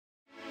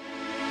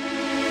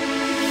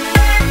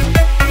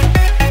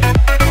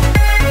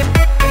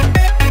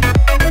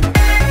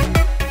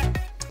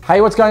Hey,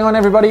 what's going on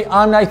everybody?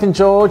 I'm Nathan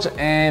George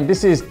and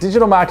this is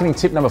digital marketing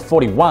tip number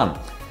 41.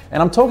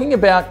 And I'm talking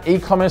about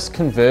e-commerce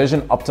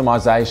conversion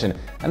optimization,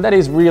 and that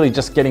is really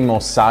just getting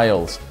more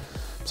sales.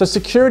 So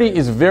security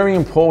is very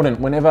important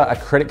whenever a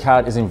credit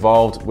card is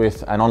involved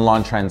with an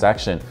online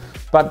transaction.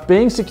 But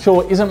being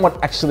secure isn't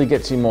what actually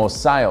gets you more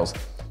sales.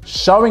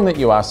 Showing that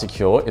you are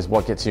secure is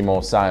what gets you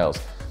more sales.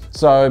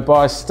 So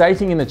by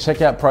stating in the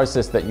checkout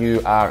process that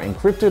you are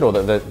encrypted or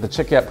that the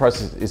checkout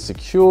process is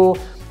secure,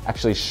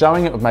 actually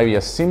showing it with maybe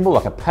a symbol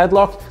like a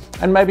padlock,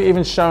 and maybe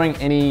even showing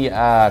any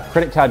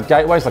credit card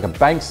gateways like a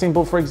bank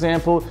symbol, for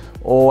example,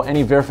 or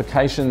any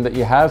verification that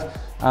you have,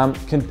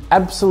 can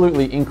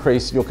absolutely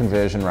increase your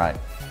conversion rate.